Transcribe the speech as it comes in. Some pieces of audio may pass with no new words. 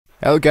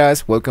Hello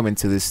guys, welcome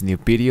into this new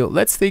video.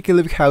 Let's take a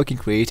look how you can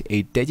create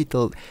a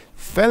digital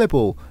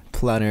fillable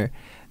planner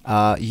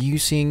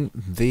using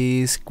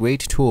this great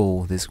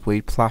tool, this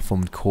great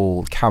platform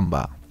called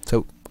Canva.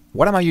 So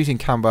what am I using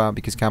Canva?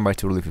 Because Canva is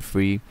totally for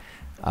free,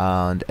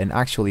 and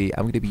actually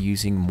I'm going to be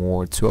using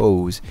more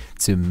tools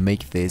to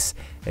make this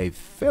a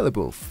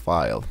fillable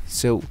file.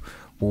 So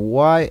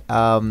what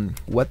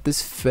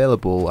this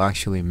fillable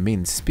actually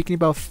means, speaking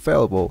about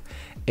fillable,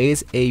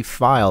 is a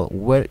file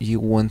where you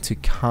want to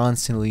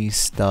constantly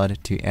start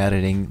to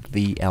editing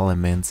the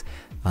elements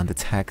and the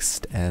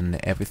text and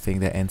everything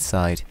that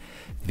inside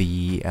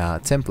the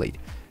template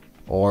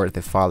or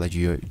the file that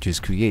you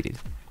just created.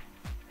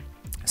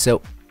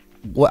 So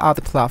what are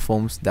the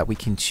platforms that we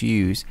can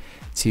choose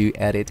to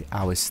edit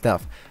our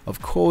stuff?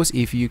 Of course,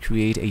 if you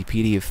create a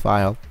PDF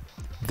file,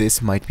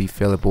 this might be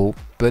fillable,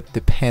 but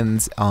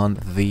depends on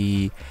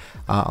the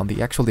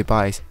actual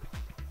device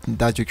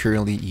that you're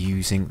currently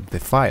using the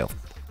file.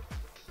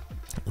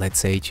 Let's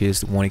say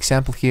just one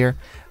example here.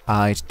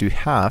 I do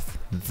have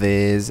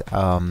this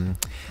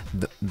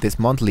this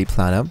monthly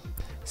planner.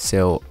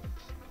 So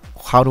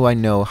how do I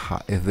know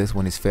if this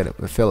one is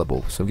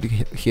fillable? So we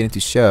here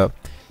into show,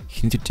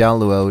 you need to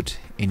download.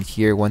 In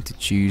here, want to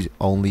choose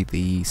only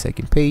the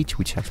second page,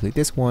 which is actually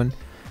this one.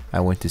 I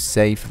want to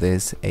save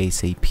this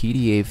as a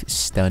PDF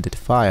standard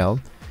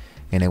file,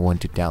 and I want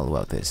to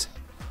download this.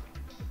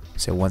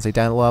 So once I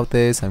download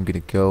this, I'm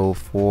gonna go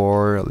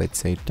for, let's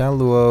say,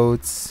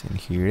 downloads, and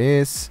here it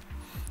is.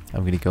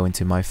 I'm gonna go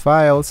into my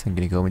files, I'm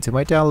gonna go into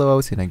my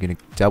downloads, and I'm gonna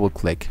double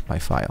click my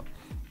file.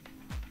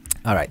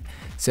 Alright,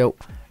 so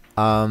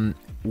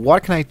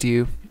what can I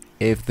do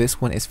if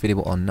this one is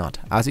fillable or not?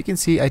 As you can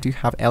see, I do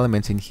have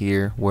elements in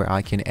here where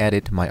I can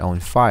edit my own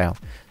file.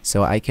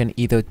 So I can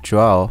either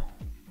draw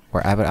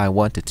wherever I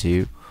wanted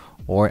to,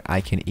 or I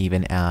can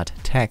even add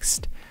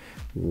text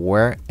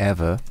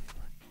wherever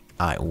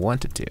I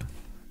wanted to.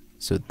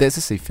 So this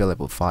is a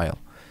fillable file.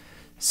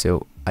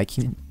 So I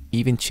can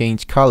even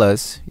change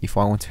colors if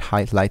I want to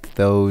highlight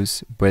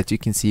those, but as you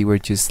can see, we're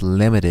just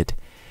limited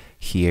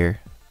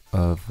here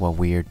of what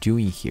we are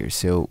doing here.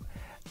 So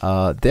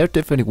there are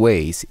different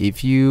ways.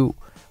 If you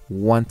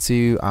want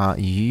to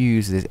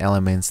use these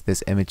elements,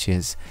 these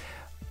images,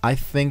 I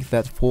think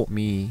that for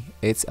me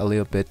it's a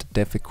little bit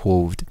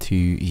difficult to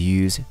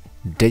use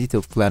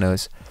digital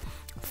planners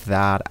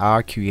that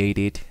are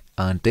created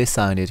and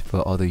designed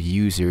for other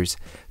users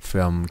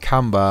from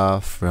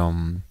Canva,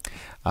 from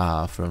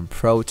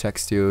Pro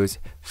Textures,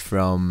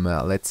 from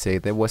let's say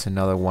there was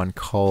another one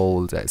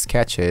called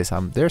Sketches.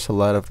 There's a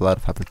lot of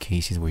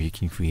applications where you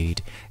can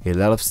create a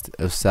lot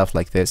of stuff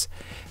like this.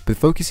 But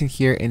focusing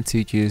here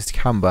into just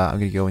Canva, I'm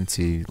gonna go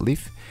into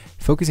Leaf.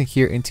 Focusing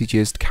here into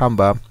just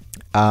Canva,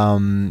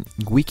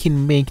 we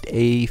can make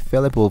a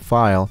fillable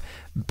file,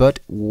 but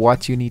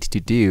what you need to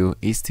do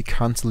is to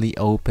constantly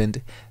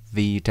open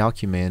the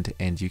document,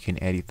 and you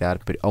can edit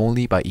that, but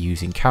only by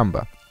using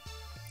Canva.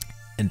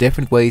 In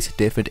different ways,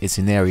 different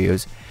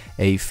scenarios,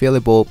 a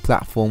fillable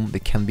platform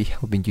that can be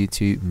helping you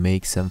to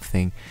make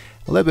something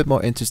a little bit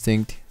more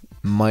interesting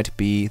might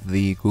be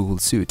the Google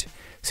Suite.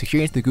 So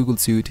here in the Google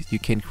Suite, you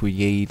can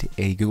create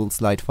a Google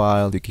Slide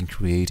file, you can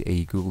create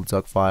a Google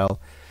Doc file.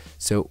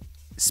 So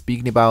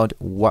speaking about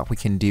what we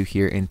can do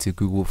here into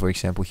Google, for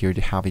example, here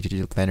to have a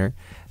digital planner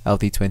of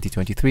the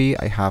 2023,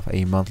 I have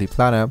a monthly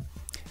planner,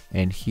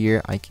 and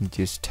here I can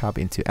just tap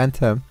into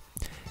enter,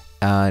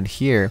 and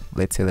here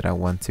let's say that I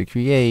want to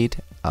create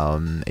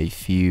a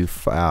few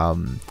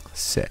files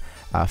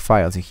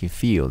in here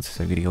fields.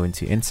 So I'm going to go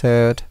into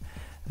insert,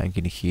 I'm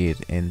going to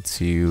hit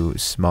into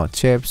smart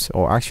chips,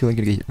 or actually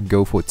I'm going to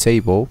go for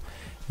table,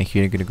 and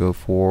here I'm going to go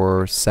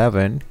for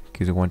 7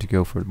 because I want to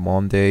go for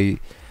Monday,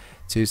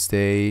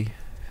 Tuesday,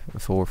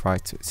 4,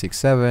 5, 6,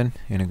 7,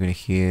 and I'm going to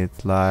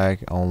hit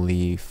like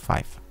only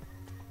 5.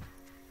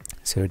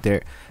 So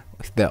there,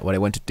 that what I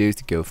want to do is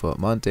to go for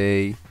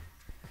Monday,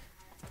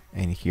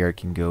 and here I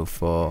can go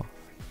for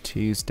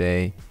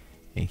Tuesday,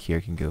 and here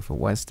I can go for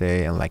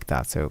Wednesday, and like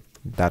that. So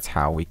that's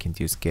how we can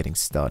just getting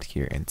started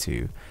here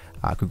into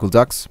Google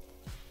Docs.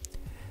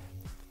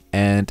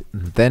 And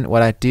then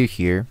what I do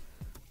here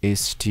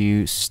is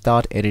to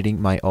start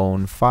editing my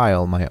own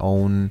file, my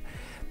own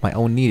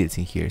needed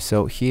in here.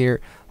 So here,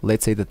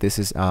 let's say that this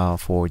is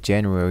for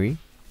January,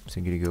 so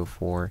I'm gonna go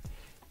for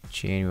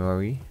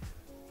January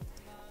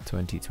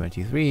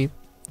 2023,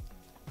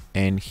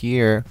 and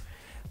here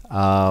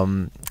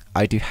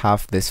I do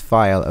have this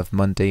file of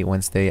Monday,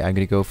 Wednesday. I'm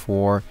gonna go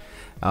for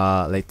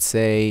let's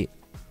say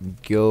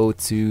go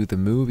to the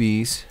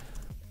movies.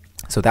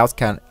 So that's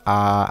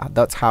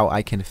how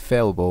I can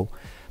fillable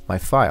my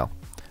file.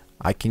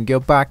 I can go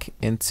back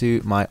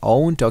into my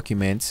own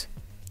documents.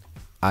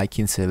 I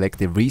can select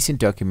the recent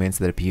documents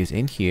that appears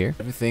in here.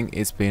 Everything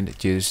is been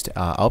just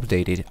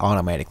updated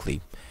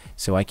automatically.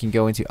 So I can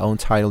go into own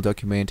title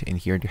document, and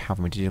here to have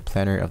my digital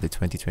planner of the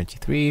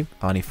 2023.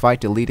 And if I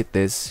deleted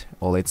this,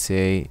 or let's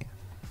say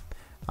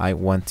I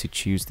want to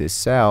choose this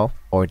cell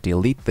or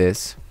delete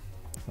this,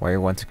 or I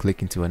want to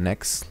click into a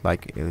next,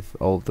 like if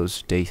all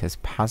those days has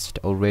passed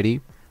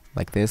already,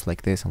 like this,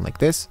 like this, and like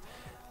this.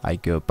 I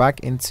go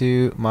back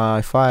into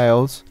my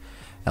files,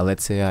 and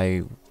let's say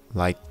I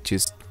like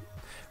just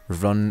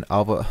run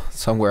over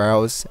somewhere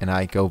else, and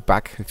I go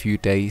back a few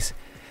days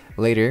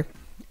later.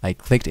 I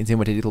clicked into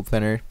my digital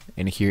planner,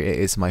 and here it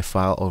is, my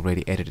file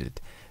already edited.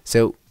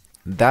 So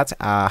that's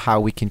how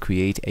we can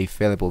create a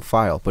fillable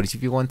file. But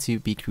if you want to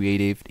be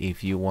creative,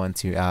 if you want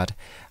to add,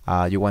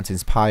 you want to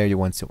inspire, you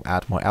want to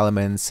add more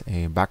elements,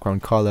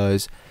 background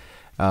colors,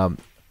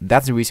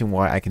 that's the reason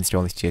why I can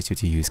strongly suggest you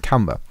to use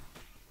Canva.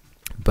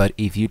 But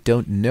if you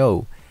don't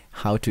know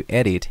how to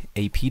edit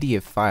a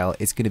PDF file,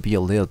 it's going to be a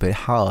little bit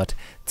hard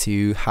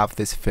to have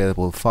this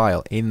fillable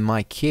file. In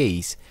my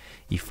case,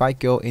 if I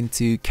go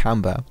into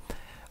Canva,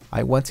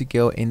 I want to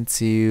go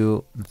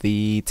into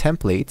the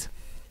template,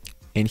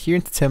 and here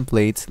in the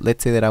template,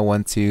 let's say that I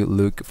want to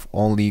look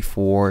only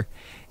for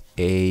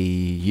a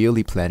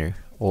yearly planner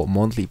or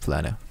monthly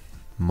planner,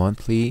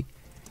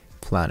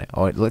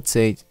 or let's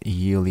say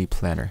yearly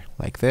planner,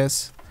 like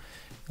this.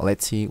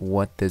 Let's see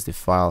what does the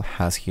file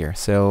has here.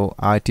 So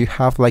I do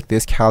have like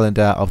this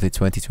calendar of the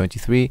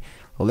 2023.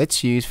 Well,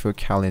 let's use for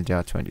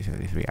calendar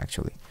 2023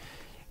 actually.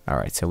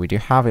 Alright, so we do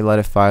have a lot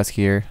of files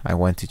here. I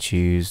want to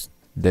choose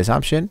this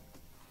option.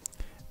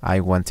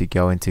 I want to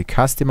go into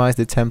customize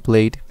the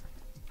template,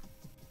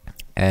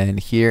 and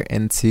here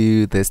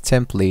into this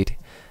template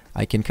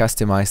I can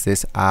customize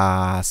this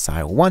as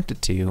I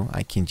wanted to.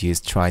 I can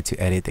just try to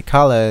edit the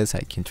colors,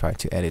 I can try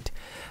to edit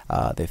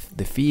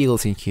the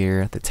fields in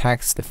here, the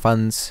text, the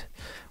fonts,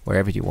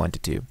 wherever you want to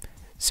do.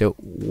 So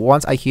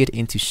once I hit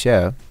into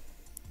share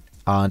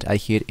and I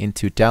hit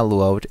into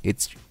download,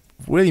 it's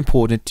really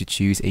important to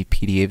choose a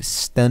PDF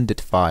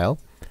standard file.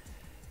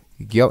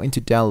 Go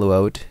into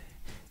download,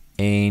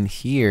 and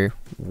here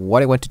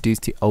what I want to do is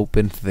to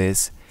open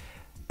this,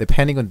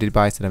 depending on the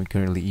device that I'm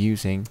currently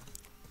using.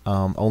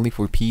 Only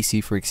for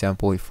PC, for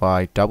example, if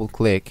I double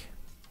click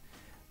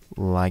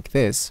like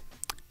this,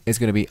 it's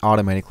going to be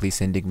automatically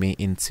sending me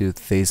into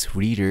this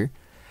reader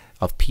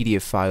of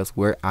PDF files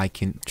where I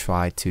can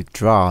try to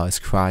draw,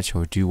 scratch,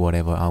 or do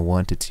whatever I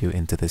wanted to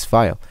into this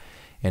file.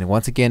 And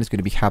once again, it's going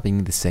to be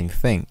happening the same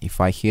thing. If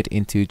I hit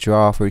into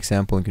draw, for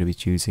example, I'm going to be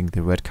choosing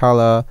the red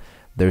color.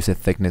 There's a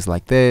thickness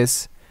like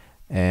this,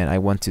 and I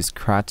want to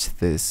scratch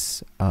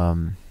this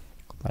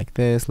like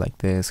this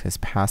has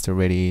passed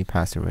already.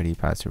 So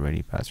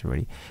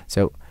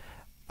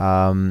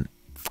I'm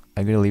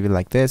gonna leave it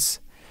like this.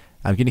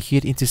 I'm gonna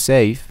hit into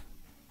save.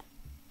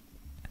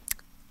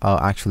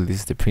 Actually this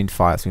is the print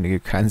file, so I'm gonna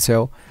go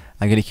cancel.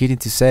 I'm gonna hit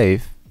into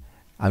save.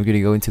 I'm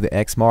gonna go into the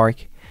X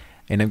mark,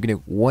 and I'm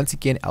gonna once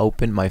again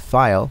open my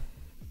file,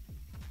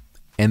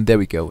 and there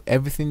we go.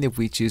 Everything that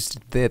we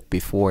just did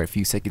before a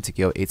few seconds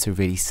ago, it's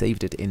already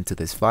saved it into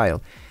this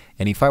file.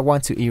 And if I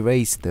want to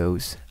erase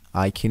those,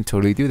 I can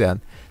totally do that.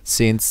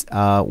 Since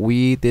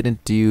we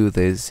didn't do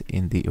this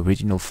in the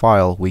original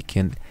file, we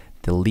can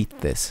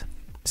delete this.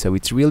 So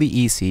it's really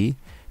easy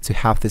to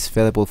have this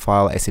fillable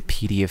file as a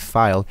PDF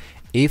file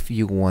if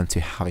you want to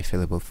have a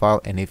fillable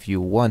file, and if you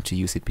want to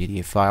use a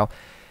PDF file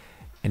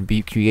and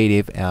be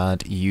creative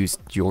and use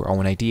your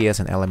own ideas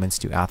and elements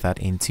to add that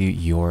into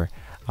your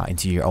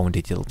own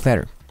digital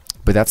planner.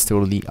 But that's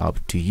totally up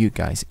to you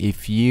guys.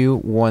 If you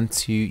want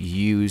to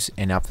use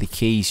an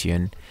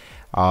application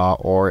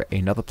or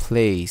another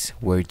place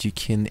where you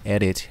can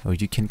edit or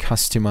you can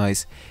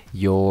customize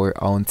your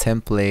own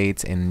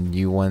templates, and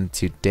you want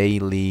to day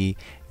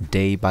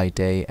by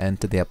day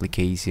enter the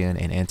application,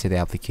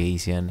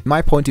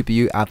 my point of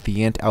view, at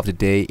the end of the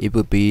day, it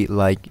would be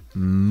like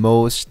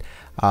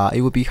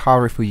it would be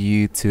harder for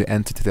you to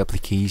enter to the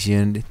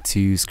application,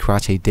 to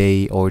scratch a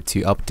day, or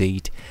to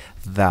update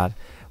that.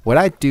 What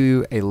I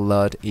do a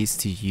lot is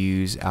to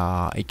use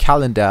a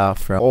calendar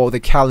from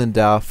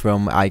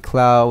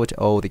iCloud,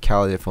 or the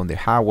calendar from the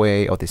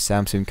Huawei or the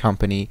Samsung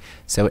company.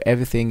 So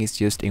everything is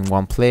just in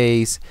one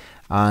place,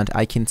 and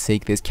I can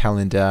take this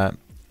calendar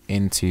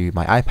into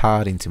my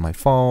iPad, into my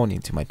phone,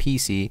 into my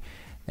PC,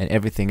 and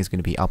everything is going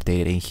to be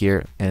updated in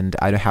here, and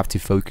I don't have to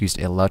focus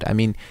a lot. I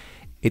mean,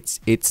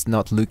 it's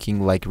not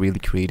looking like really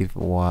creative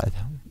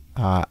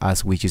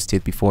as we just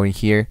did before in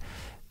here,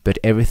 but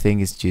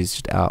everything is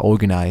just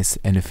organized,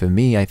 and for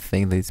me, I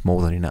think that it's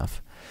more than enough.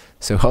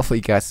 So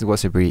hopefully guys, this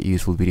was a very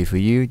useful video for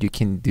you. You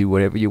can do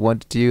whatever you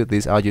want to do.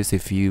 These are just a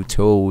few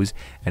tools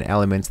and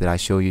elements that I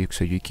show you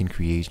so you can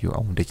create your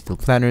own digital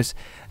planners,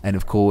 and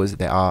of course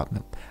they are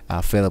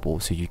available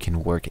so you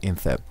can work in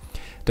them.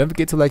 Don't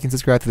forget to like and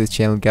subscribe to this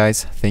channel,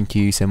 guys. Thank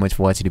you so much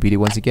for watching the video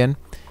once again.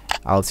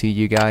 I'll see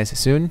you guys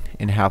soon,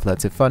 and have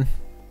lots of fun.